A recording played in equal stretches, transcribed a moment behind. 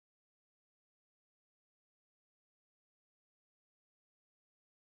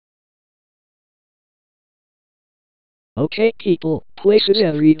Okay people, places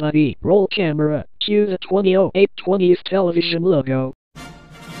everybody, roll camera, cue the 2008 20th television logo.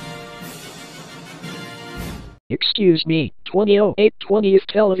 Excuse me, 2008 20th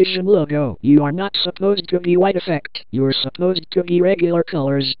television logo. You are not supposed to be white effect. You're supposed to be regular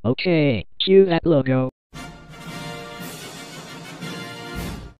colors. Okay, cue that logo.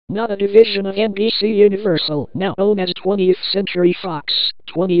 Not a division of NBC Universal, now owned as 20th Century Fox.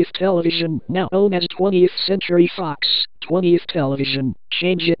 20th Television, now owned as 20th Century Fox. 20th Television,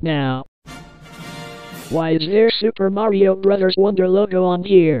 change it now. Why is there Super Mario Bros. Wonder logo on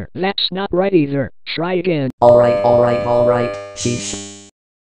here? That's not right either. Try again. Alright, sheesh.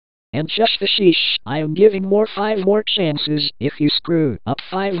 And just the sheesh, I am giving 5 more chances. If you screw up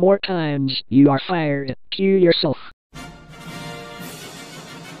 5 more times, you are fired. Cue yourself.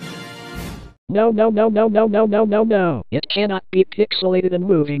 No. It cannot be pixelated and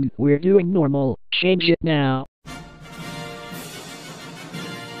moving. We're doing normal. Change it now.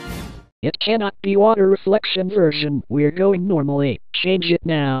 It cannot be water reflection version. We're going normally. Change it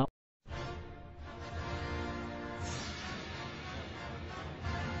now.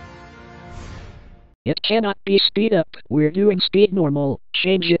 It cannot be speed up. We're doing speed normal.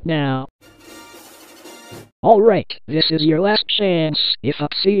 Change it now. Alright, this is your last chance. If I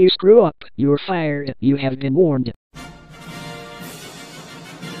see you screw up, you're fired. You have been warned.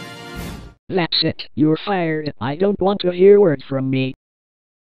 That's it. You're fired. I don't want to hear word from me.